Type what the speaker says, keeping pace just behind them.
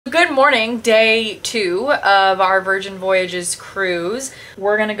Good morning, day 2 of our Virgin Voyages cruise.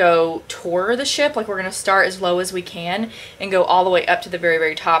 We're gonna go tour the ship, like we're gonna start as low as we can and go all the way up to the very,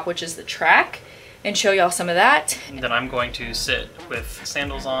 very top, which is the track, and show y'all some of that. And then I'm going to sit with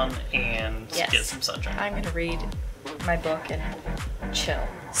sandals on and get some sunshine. I'm gonna read my book and chill.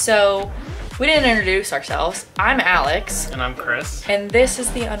 So, we didn't introduce ourselves. I'm Alex. And I'm Chris. And this is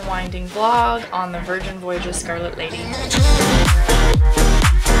the unwinding vlog on the Virgin Voyages Scarlet Lady.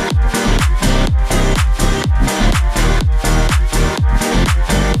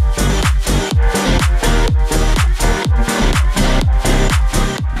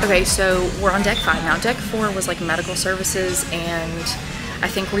 Okay, so we're on deck 5 now. Deck 4 was like medical services and I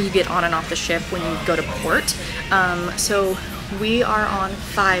think where you get on and off the ship when you go to port. So we are on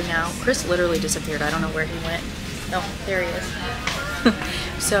 5 now. Chris literally disappeared. I don't know where he went. Oh, there he is.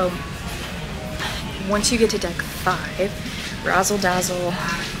 So once you get to deck 5, Razzle Dazzle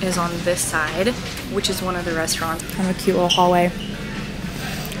is on this side, which is one of the restaurants. Kind of a cute little hallway.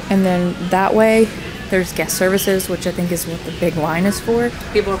 And then that way, there's guest services, which I think is what the big line is for.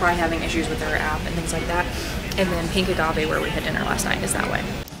 People are probably having issues with their app and things like that. And then Pink Agave, where we had dinner last night, is that way.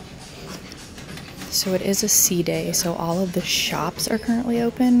 So it is a sea day, so all of the shops are currently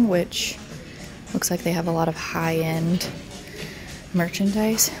open, which looks like they have a lot of high-end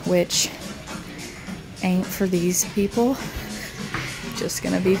merchandise, which ain't for these people. Just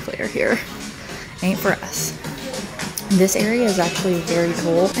gonna be clear here. Ain't for us. This area is actually very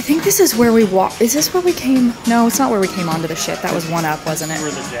cool. I think this is where we walk. Is this where we came? No, it's not where we came onto the ship. That was one up, wasn't it?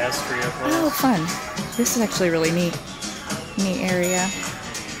 Where the jazz trio was. Oh, fun. This is actually really neat. Neat area.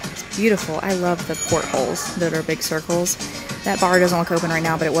 It's beautiful. I love the portholes that are big circles. That bar doesn't look open right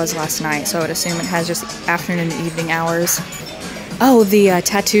now, but it was last night, so I would assume it has just afternoon and evening hours. Oh, the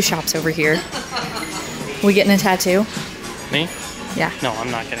tattoo shop's over here. We getting a tattoo? Me? Yeah. No, I'm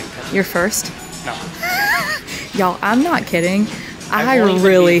not getting a tattoo. You're first? No. Y'all, I'm not kidding. I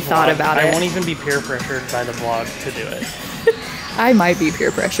really thought about it. I won't even be peer pressured by the vlog to do it. I might be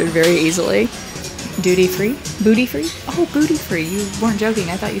peer pressured very easily. Duty free? Booty free? Oh, booty free. You weren't joking.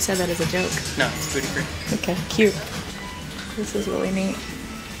 I thought you said that as a joke. No, it's booty free. Okay, cute. This is really neat.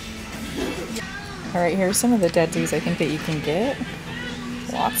 Alright, here's some of the deadsies I think that you can get.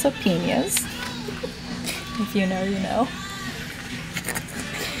 Lots of piñas. If you know, you know.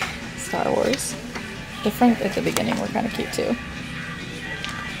 Star Wars. The front at the beginning were kind of cute too.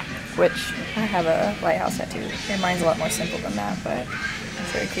 Which, I have a lighthouse tattoo. And mine's a lot more simple than that, but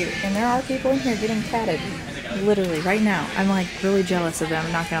it's very cute. And there are people in here getting tatted. Literally, right now. I'm like really jealous of them,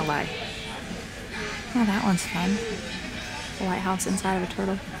 I'm not gonna lie. Oh, that one's fun. A lighthouse inside of a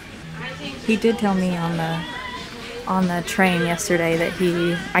turtle. He did tell me on the train yesterday that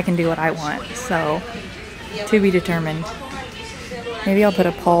I can do what I want, so to be determined. Maybe I'll put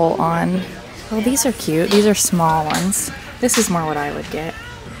a poll on. Oh, these are cute. These are small ones. This is more what I would get.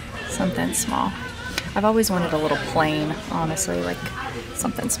 Something small. I've always wanted a little plain, honestly, like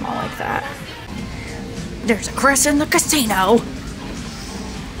something small like that. There's a Chris in the casino!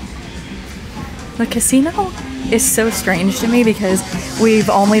 The casino is so strange to me because we've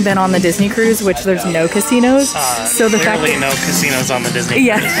only been on the Disney cruise, which there's no casinos. So the fact that no casinos on the Disney cruise.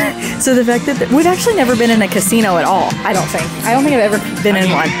 Yeah. So the fact that we've actually never been in a casino at all. I don't think I've ever been in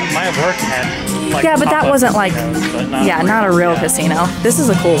one. My work had like but that wasn't like not a real casino. This is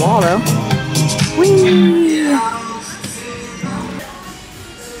a cool wall though. Whee!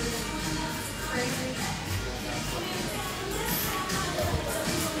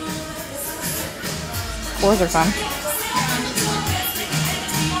 Floors are fun.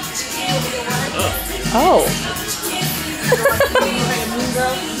 Oh.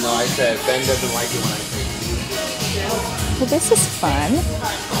 No, I said Ben doesn't like it when I say. Well, this is fun.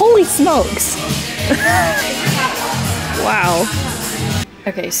 Holy smokes. Wow.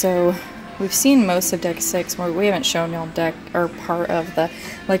 Okay, so we've seen most of deck 6. We haven't shown y'all deck or part of the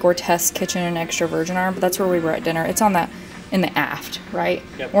like where Tess' kitchen and extra virgin are, but that's where we were at dinner. It's on that in the aft, right?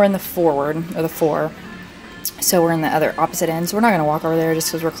 Yep. We're in the forward or the fore. So we're in the other opposite ends. We're not going to walk over there just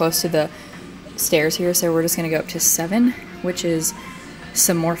because we're close to the stairs here. So we're just going to go up to 7, which is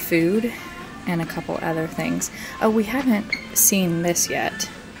some more food and a couple other things. Oh, we haven't seen this yet.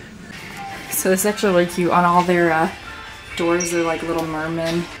 So this is actually really cute. On all their doors, they're like little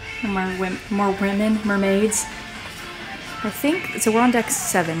mermaids. I think, so we're on deck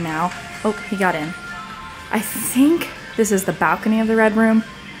 7 now. Oh, he got in. I think this is the balcony of the Red Room.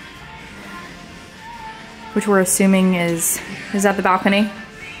 Which we're assuming is that the balcony?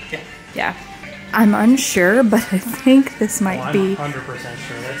 Yeah. Yeah. I'm unsure, but I think this might be... I'm 100%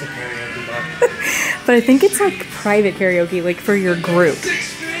 sure. That's a karaoke bar. But I think it's like private karaoke, like for your group.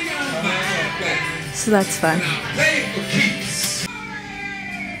 So that's fun.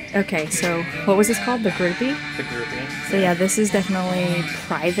 Okay, so what was this called? The groupie? The groupie. So yeah, this is definitely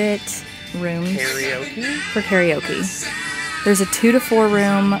private rooms. Karaoke? For karaoke. There's a 2 to 4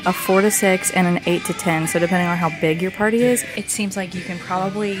 room, a 4 to 6, and an 8 to 10. So depending on how big your party is, it seems like you can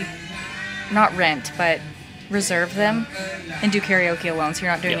probably not rent, but reserve them and do karaoke alone. So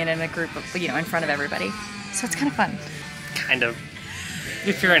you're not doing it in a group, you know, in front of everybody. So it's kind of fun. Kind of.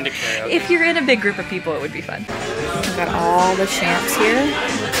 If you're into karaoke. If you're in a big group of people, it would be fun. We've got all the champs here.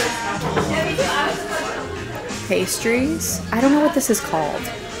 Pastries. I don't know what this is called.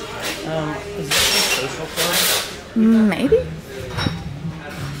 Is this a social club? Maybe?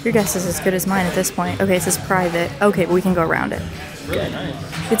 Your guess is as good as mine at this point. Okay, it says private. Okay, but we can go around it. Really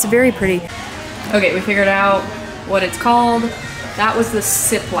nice. It's very pretty. Okay, we figured out what it's called. That was the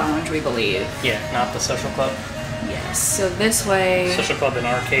Sip Lounge, we believe. Yeah, not the social club. Yes, so this way... Social club and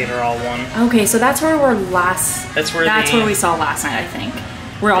arcade are all one. Okay, so that's where we're last... That's where we saw last night, I think.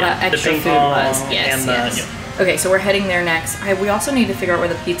 Where all that extra food was. Yes, yes. Okay, so we're heading there next. We also need to figure out where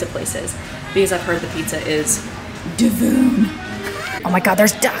the pizza place is, because I've heard the pizza is divine. Oh my god,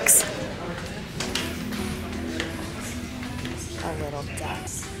 there's ducks! A little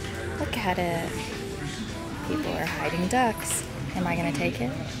ducks. Look at it. People are hiding ducks. Am I gonna take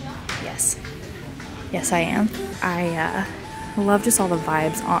it? Yes. Yes, I am. I love just all the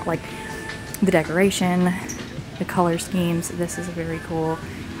vibes, on, like the decoration, the color schemes. This is very cool.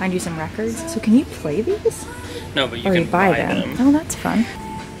 Find you some records. So can you play these? No, but you can buy them. Oh, that's fun.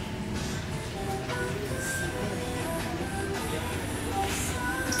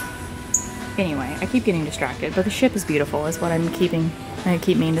 Anyway, I keep getting distracted, but the ship is beautiful is what I keep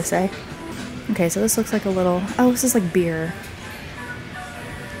meaning to say. Okay, so this looks like a little, oh, this is like beer.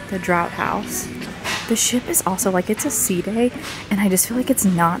 The Drought House. The ship is also like, it's a sea day, and I just feel like it's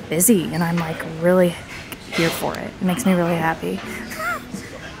not busy, and I'm like really here for it. It makes me really happy.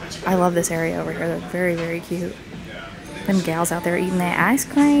 I love this area over here. They're very, very cute. Them gals out there eating their ice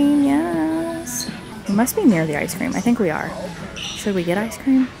cream, yes. We must be near the ice cream. I think we are. Should we get ice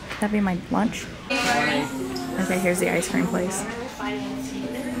cream? Could that be my lunch? Okay, here's the ice cream place.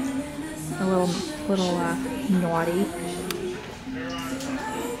 A little naughty.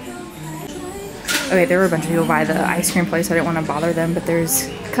 Okay, there were a bunch of people by the ice cream place. So I didn't want to bother them, but there's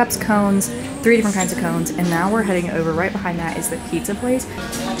cups, cones, 3 different kinds of cones, and now we're heading over. Right behind that is the pizza place.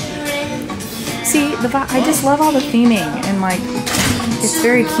 See, I just love all the theming, and like, it's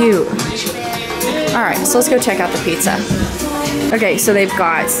very cute. All right, so let's go check out the pizza. Okay, so they've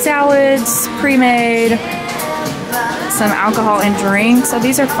got salads, pre-made, some alcohol and drinks. Oh,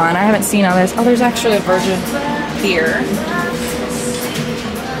 these are fun. I haven't seen all this. Oh, there's actually a Virgin beer.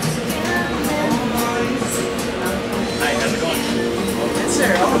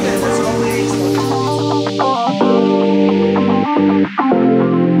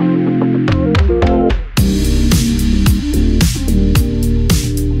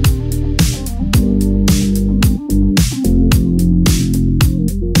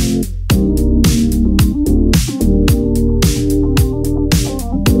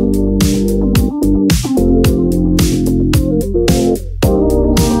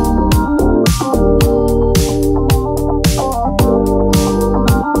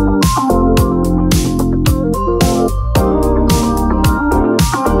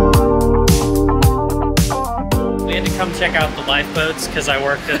 Check out the lifeboats because I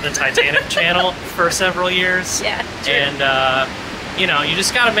worked at the Titanic channel for several years. Yeah, true. And you know, you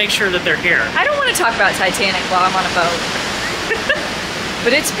just got to make sure that they're here. I don't want to talk about Titanic while I'm on a boat.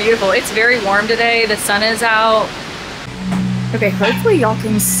 But it's beautiful. It's very warm today. The sun is out. Okay, hopefully y'all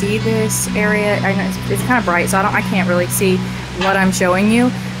can see this area. I know it's kind of bright, so I can't really see what I'm showing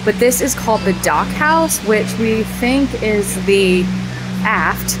you. But this is called the Dock House, which we think is the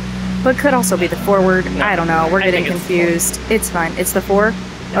aft. But could also be the forward. No, I don't know. We're getting confused. It's fine. It's the fore?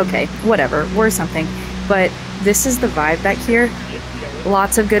 Okay, whatever. We're something. But this is the vibe back here.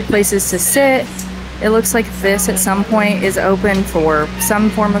 Lots of good places to sit. It looks like this at some point is open for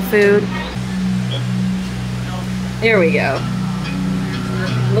some form of food. There we go.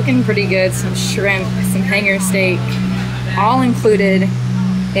 Looking pretty good. Some shrimp, some hanger steak, all included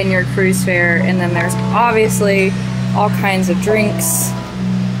in your cruise fare. And then there's obviously all kinds of drinks.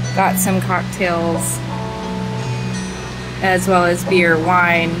 Got some cocktails, as well as beer,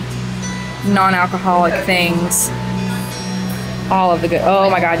 wine, non-alcoholic things. All of the good. Oh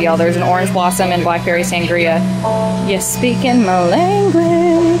my god, y'all, there's an orange blossom and blackberry sangria. You're speaking my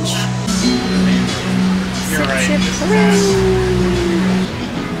language. You're right.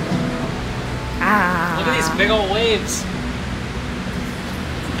 Ah. Look at these big old waves.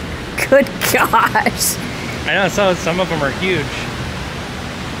 Good gosh. I know, so some of them are huge.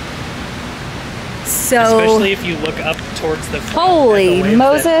 So Especially if you look up towards the front holy at the waves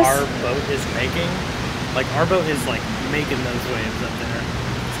Moses. that our boat is making. Like our boat is like making those waves up there.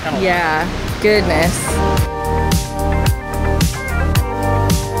 It's kind of yeah, goodness.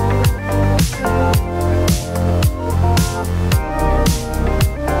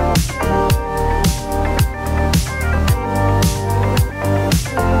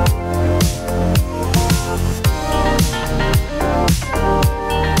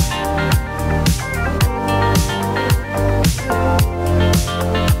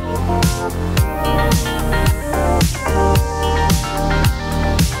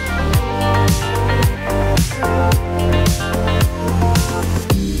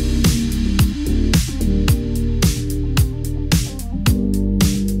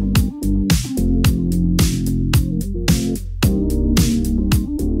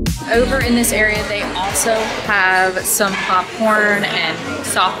 Over in this area, they also have some popcorn and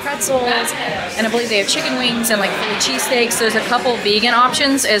soft pretzels, and I believe they have chicken wings and like Philly cheesesteaks. There's a couple vegan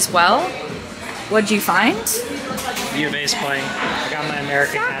options as well. What'd you find? U of A's playing. I got my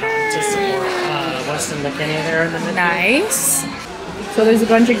American hat on to support Weston McKinney there in the midfield. Nice. So there's a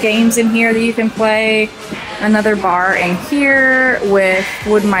bunch of games in here that you can play. Another bar in here with,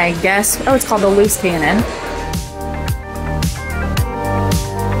 would my guess, oh, it's called the Loose Cannon.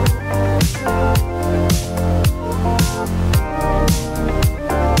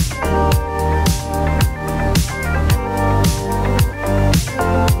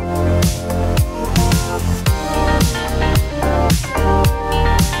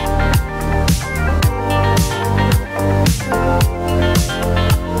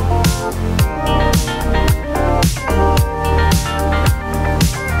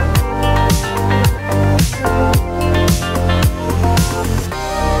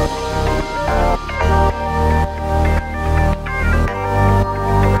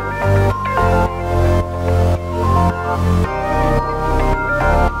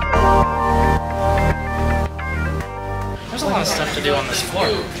 There's a lot of stuff to do on this floor.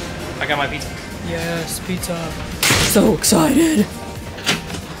 I got my pizza. Yes, pizza. So excited.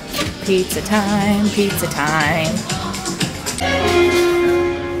 Pizza time, pizza time.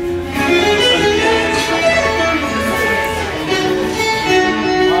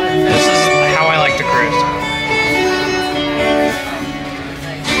 This is how I like to cruise.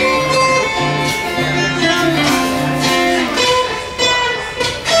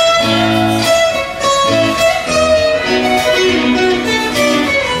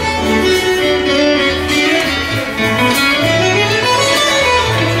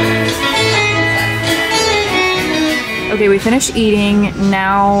 Okay, we finished eating.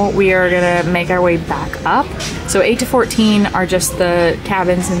 Now we are gonna make our way back up. So 8 to 14 are just the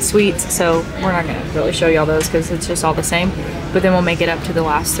cabins and suites, so we're not gonna really show you all those because it's just all the same. But then we'll make it up to the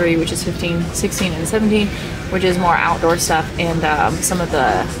last three, which is 15, 16, and 17, which is more outdoor stuff and some of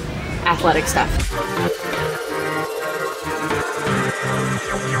the athletic stuff.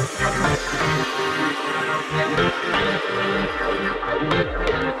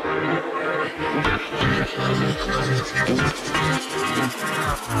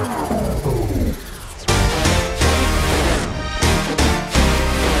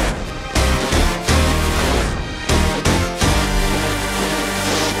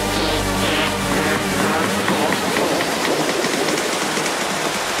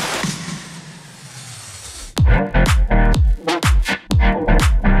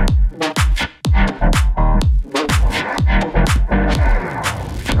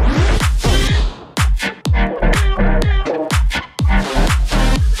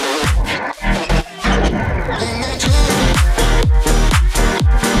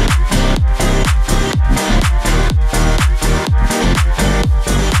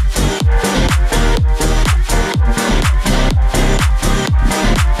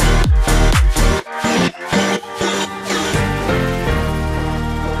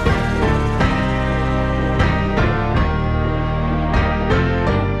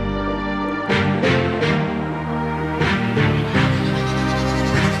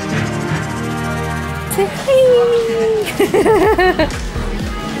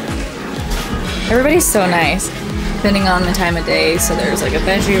 Everybody's so nice, depending on the time of day. So there's like a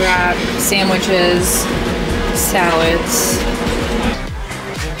veggie wrap, sandwiches, salads.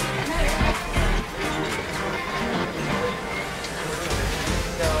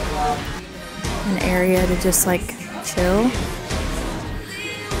 An area to just like chill.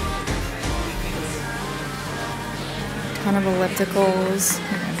 Ton of ellipticals,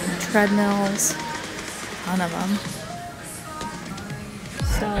 and treadmills, ton of them.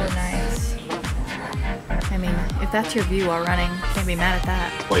 So nice. if that's your view while running, can't be mad at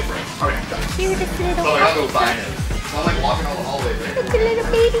that. Wait for it. Okay, done. Cutest little Oh, I gotta go find it. I'm like walking all the hallway. Look at the little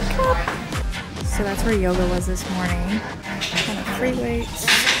baby cup. So that's where yoga was this morning. Kind of free weights.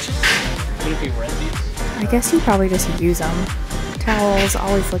 I guess you probably just use them. Towels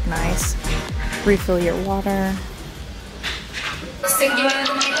always look nice. Refill your water. Again,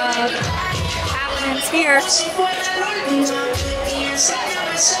 happenings here.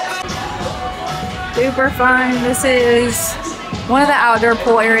 Super fun. This is one of the outdoor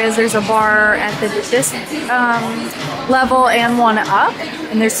pool areas. There's a bar at this level and one up,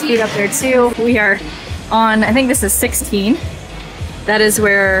 and there's food up there too. We are on, I think this is 16. That is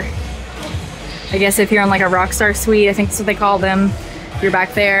where, I guess if you're on like a Rockstar suite, I think that's what they call them. You're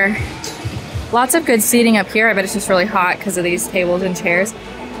back there. Lots of good seating up here. I bet it's just really hot because of these tables and chairs.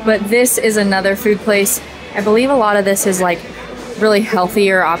 But this is another food place. I believe a lot of this is like really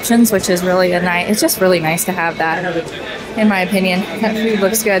healthier options, which is really it's just really nice to have that, in my opinion. That food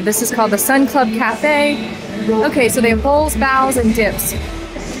looks good. This is called the Sun Club Cafe. Okay, so they have bowls, bows, and dips.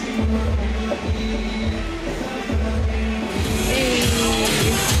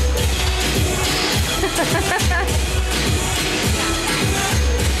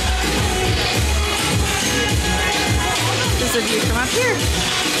 This is a view from up here.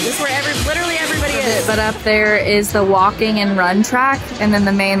 This is where literally everybody is. But up there is the walking and run track, and then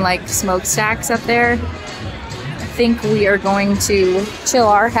the main like smokestacks up there. I think we are going to chill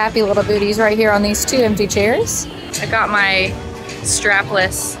our happy little booties right here on these two empty chairs. I got my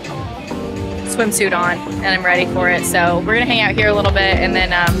strapless swimsuit on and I'm ready for it. So we're gonna hang out here a little bit and then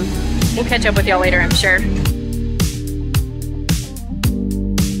we'll catch up with y'all later, I'm sure.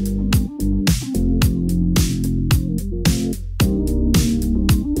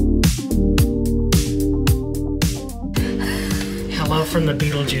 Hello from the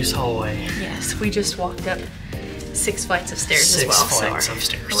Beetlejuice hallway. Yes, we just walked up 6 flights of stairs as well. 6 flights of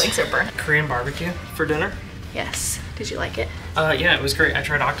stairs. Our legs are burnt. Korean barbecue for dinner. Yes. Did you like it? Yeah, it was great. I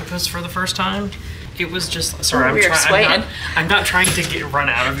tried octopus for the first time. It was just, sorry, I'm not trying to run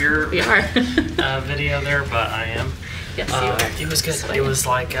out of your video there, but I am. Yes, you are. It was good. It was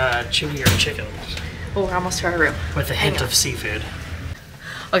like chewier chicken. Oh, we're almost to our room. With a hint of seafood.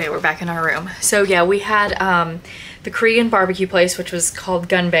 Okay, we're back in our room. So yeah, we had the Korean barbecue place, which was called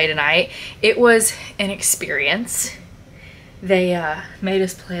Gunbae tonight. It was an experience. They made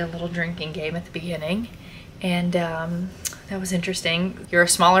us play a little drinking game at the beginning, and that was interesting. You're a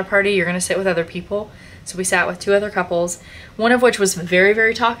smaller party, you're gonna sit with other people. So we sat with 2 other couples, one of which was very,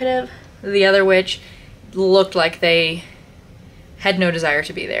 very talkative, the other which looked like they had no desire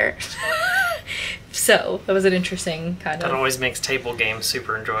to be there. So that was an interesting kind of... That always makes table games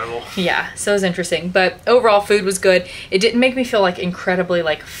super enjoyable. Yeah, so it was interesting. But overall, food was good. It didn't make me feel like incredibly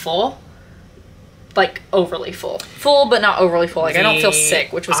like full. Like overly full. Full, but not overly full. Like I don't feel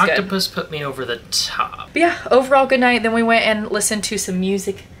sick, which was good. Octopus put me over the top. But yeah, overall good night. Then we went and listened to some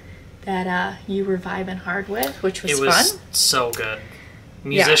music that you were vibing hard with, which was fun. It was so good.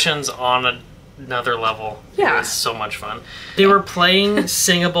 Musicians on another level. Yeah. It was so much fun. They were playing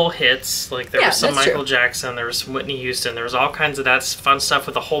singable hits. Like there was some Michael Jackson, there was some Whitney Houston, there was all kinds of that fun stuff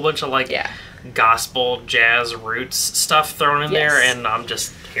with a whole bunch of like gospel, jazz, roots stuff thrown in there, and I'm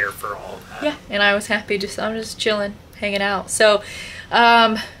just here for all of that. Yeah, and I was happy. I'm just chilling, hanging out. So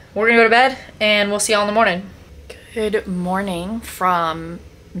we're gonna go to bed and we'll see y'all in the morning. Good morning from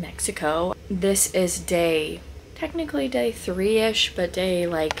Mexico. This is technically day 3-ish, but day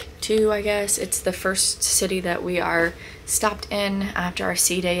like 2, I guess. It's the first city that we are stopped in after our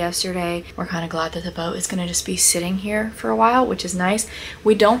sea day yesterday. We're kind of glad that the boat is gonna just be sitting here for a while, which is nice.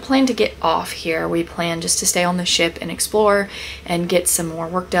 We don't plan to get off here. We plan just to stay on the ship and explore and get some more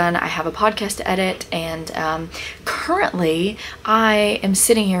work done. I have a podcast to edit, and currently I am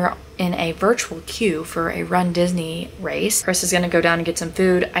sitting here in a virtual queue for a Run Disney race. Chris is gonna go down and get some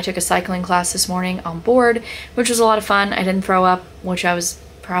food. I took a cycling class this morning on board, which was a lot of fun. I didn't throw up, which I was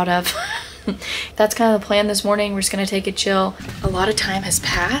proud of. That's kind of the plan this morning. We're just gonna take it chill. A lot of time has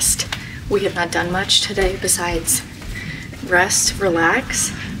passed. We have not done much today besides rest,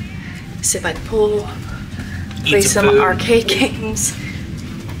 relax, sit by the pool, play some arcade games,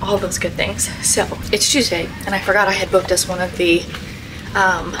 all those good things. So it's Tuesday, and I forgot I had booked us one of the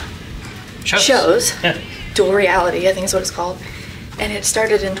shows. Duel Reality, I think is what it's called, and it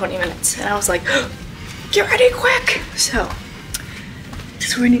started in 20 minutes, and I was like, get ready quick. So is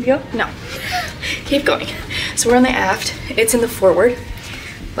this where we need to go? No. Keep going. So we're on the aft. It's in the forward,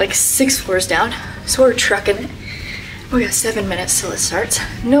 like 6 floors down. So we're trucking it. We got 7 minutes till it starts.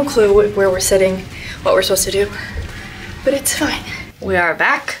 No clue where we're sitting, what we're supposed to do, but it's fine. We are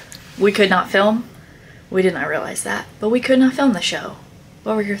back. We could not film We did not realize that, but we could not film the show.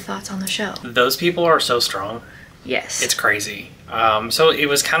 What were your thoughts on the show? Those people are so strong. Yes. It's crazy. So it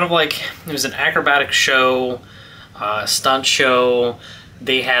was kind of like, it was an acrobatic show, stunt show.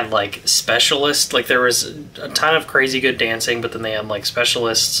 They had like specialists, like there was a ton of crazy good dancing, but then they had like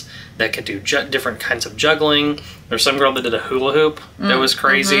specialists that could do different kinds of juggling. There's some girl that did a hula hoop that was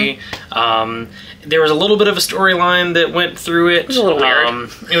crazy. There was a little bit of a storyline that went through it. It was a little weird.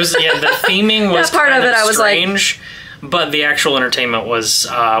 It was, yeah, the theming was that part kind of it, I was strange. But the actual entertainment was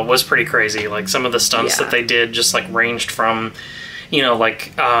pretty crazy. Like some of the stunts that they did just like ranged from, you know,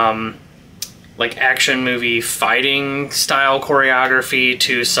 like action movie fighting style choreography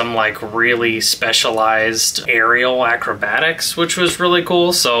to some like really specialized aerial acrobatics, which was really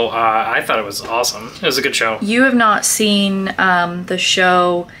cool. So I thought it was awesome. It was a good show. You have not seen the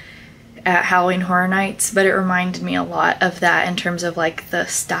show at Halloween Horror Nights, but it reminded me a lot of that in terms of like the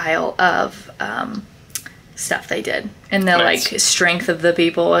style of stuff they did and the like strength of the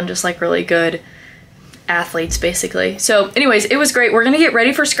people and just like really good athletes basically. So anyways, it was great. We're gonna get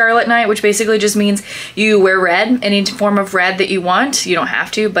ready for Scarlet Night, which basically just means you wear red, any form of red that you want. You don't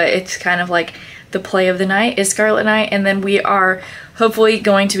have to, but it's kind of like the play of the night is Scarlet Night, and then we are hopefully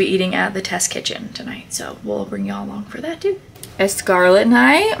going to be eating at the Test Kitchen tonight, so we'll bring y'all along for that too. A Scarlet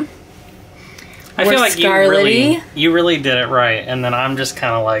Night. I feel like you really did it right, and then I'm just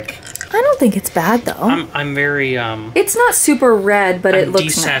kind of like, I don't think it's bad though. I'm very it's not super red, but it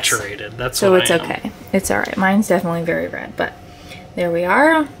looks desaturated. Nice. That's so what it's I am. Okay. It's all right. Mine's definitely very red, but there we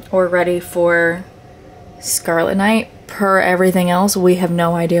are. We're ready for Scarlet Night. Per everything else, we have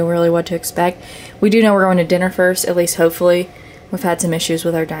no idea really what to expect. We do know we're going to dinner first, at least hopefully. We've had some issues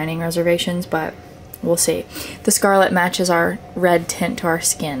with our dining reservations, but we'll see. The scarlet matches our red tint to our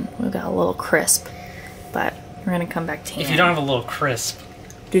skin. We've got a little crisp, but we're gonna come back tan. If you don't have a little crisp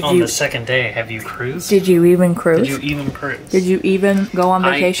on the second day, have you cruised? Did you even cruise? Did you even cruise? Did you even go on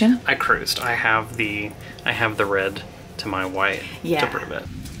vacation? I cruised. I have the red to my white to prove it.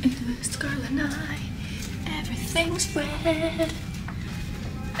 Scarlet Night, everything's red.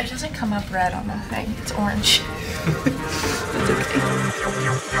 It doesn't come up red on the thing. It's orange.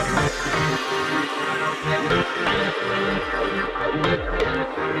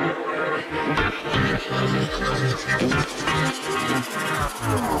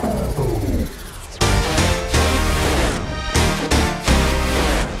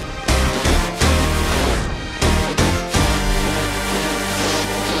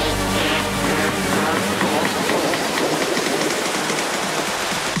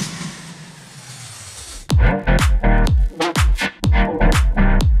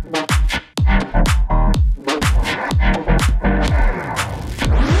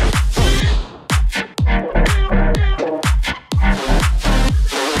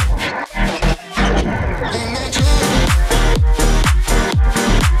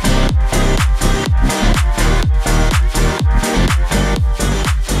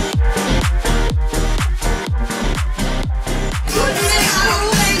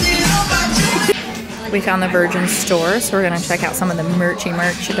 We found the Virgin store, so we're gonna check out some of the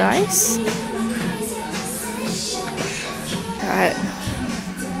merchandise. Got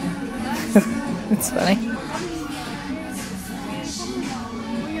it's funny.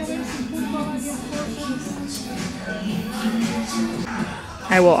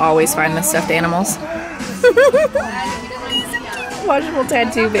 I will always find the stuffed animals. Washable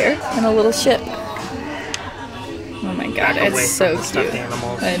tattoo bear and a little ship. Oh my god, it's so cute. Stuffed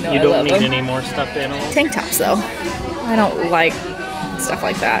animals. I know, you don't need them. any more stuffed animals? Tank tops though. I don't like stuff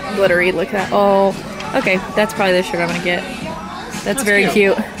like that. Glittery, look at that. Oh, okay, that's probably the shirt I'm gonna get. That's very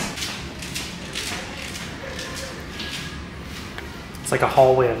cute. It's like a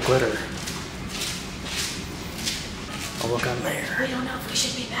hallway of glitter. Oh, look, I'm there. We don't know if we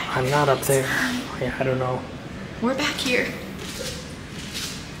should be back. I'm not up there. Yeah, I don't know. We're back here.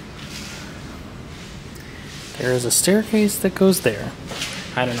 There is a staircase that goes there.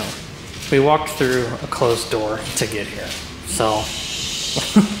 I don't know. We walked through a closed door to get here. So,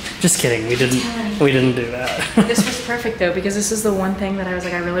 just kidding. We didn't do that. This was perfect though, because this is the one thing that I was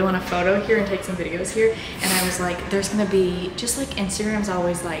like, I really want to photo here and take some videos here. And I was like, there's gonna be, just like Instagram's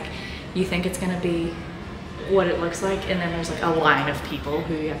always like, you think it's gonna be what it looks like, and then there's like a line of people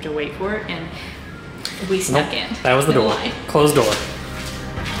who you have to wait for, and we snuck in. That was the door. Closed door.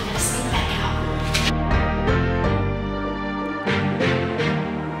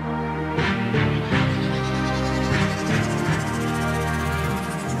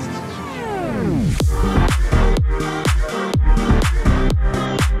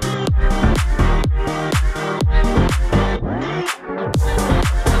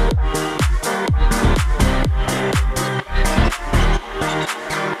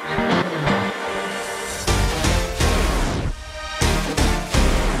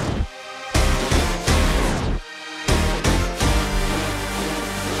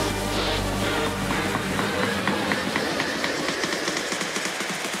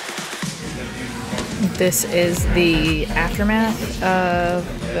 This is the aftermath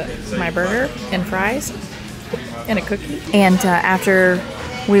of my burger and fries and a cookie. And after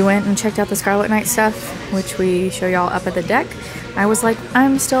we went and checked out the Scarlet Night stuff, which we show y'all up at the deck, I was like,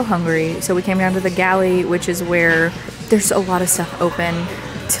 I'm still hungry. So we came down to the galley, which is where there's a lot of stuff open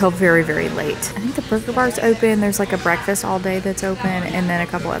till very, very late. I think the burger bar's open. There's like a breakfast all day that's open, and then a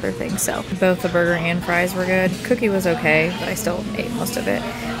couple other things. So both the burger and fries were good. Cookie was okay, but I still ate most of it.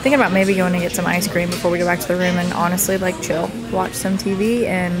 Thinking about maybe going to get some ice cream before we go back to the room and honestly like chill, watch some TV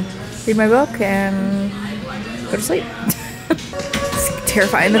and read my book and go to sleep. It's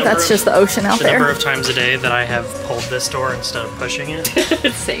terrifying that that's just the ocean out there. The number of times a day that I have pulled this door instead of pushing it.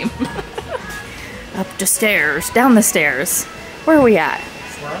 Same. Up the stairs, down the stairs. Where are we at?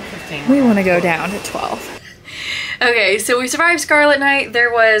 We want to go down to 12. Okay, so we survived Scarlet Night.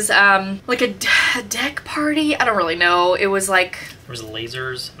 There was like a deck party. I don't really know. It was like... There was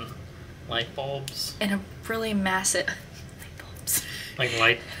lasers and light bulbs. And a really massive... Light bulbs.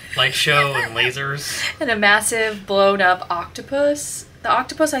 Like light show and lasers. And a massive blown up octopus. The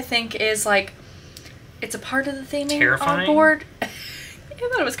octopus, I think, is like... It's a part of the theming on board. I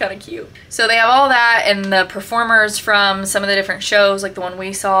thought it was kind of cute. So they have all that, and the performers from some of the different shows, like the one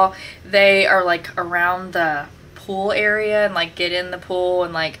we saw, they are like around the pool area and like get in the pool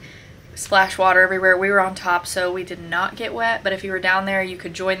and like splash water everywhere. We were on top, so we did not get wet, but if you were down there, you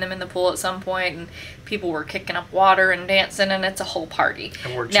could join them in the pool at some point, and people were kicking up water and dancing, and it's a whole party.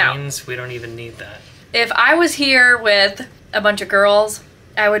 And we're jeans, we don't even need that. If I was here with a bunch of girls,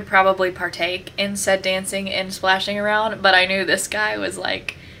 I would probably partake in said dancing and splashing around, but I knew this guy was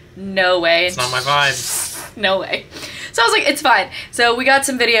like, no way. It's not my vibe. No way. So I was like, it's fine. So we got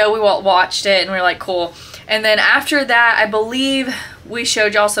some video, we watched it, and we were like, cool. And then after that, I believe we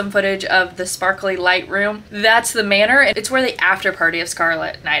showed y'all some footage of the sparkly light room. That's the manor. It's where the after party of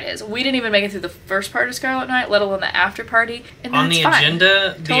Scarlet Night is. We didn't even make it through the first part of Scarlet Night, let alone the after party. And on the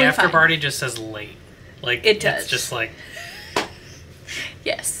agenda, totally the after fine. Party just says late. Like, it does. It's just like...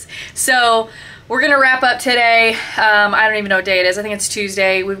 Yes. So we're going to wrap up today. I don't even know what day it is. I think it's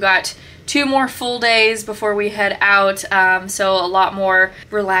Tuesday. We've got 2 more full days before we head out. So a lot more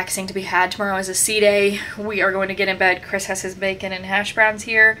relaxing to be had. Tomorrow is a sea day. We are going to get in bed. Chris has his bacon and hash browns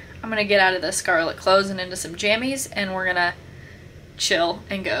here. I'm going to get out of the Scarlet clothes and into some jammies, and we're going to chill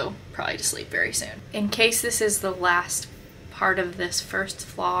and go probably to sleep very soon. In case this is the last part of this first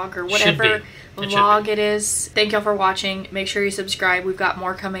vlog or whatever vlog it is. Thank y'all for watching. Make sure you subscribe. We've got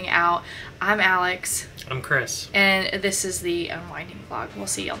more coming out. I'm Alex. I'm Chris. And this is the unwinding vlog. We'll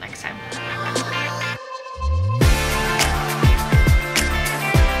see y'all next time.